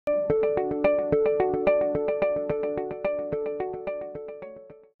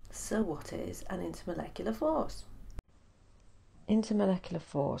So what is an intermolecular force? Intermolecular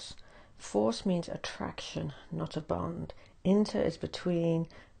force. Force means attraction, not a bond. Inter is between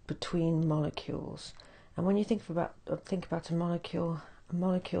molecules. And when you think about a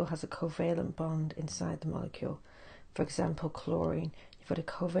molecule has a covalent bond inside the molecule. For example, chlorine. You've got a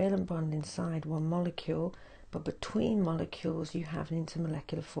covalent bond inside one molecule, but between molecules you have an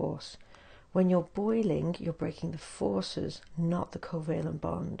intermolecular force. When you're boiling, you're breaking the forces, not the covalent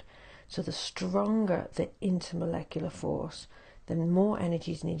bond. So the stronger the intermolecular force, then more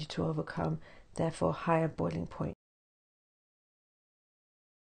energy is needed to overcome, therefore higher boiling point.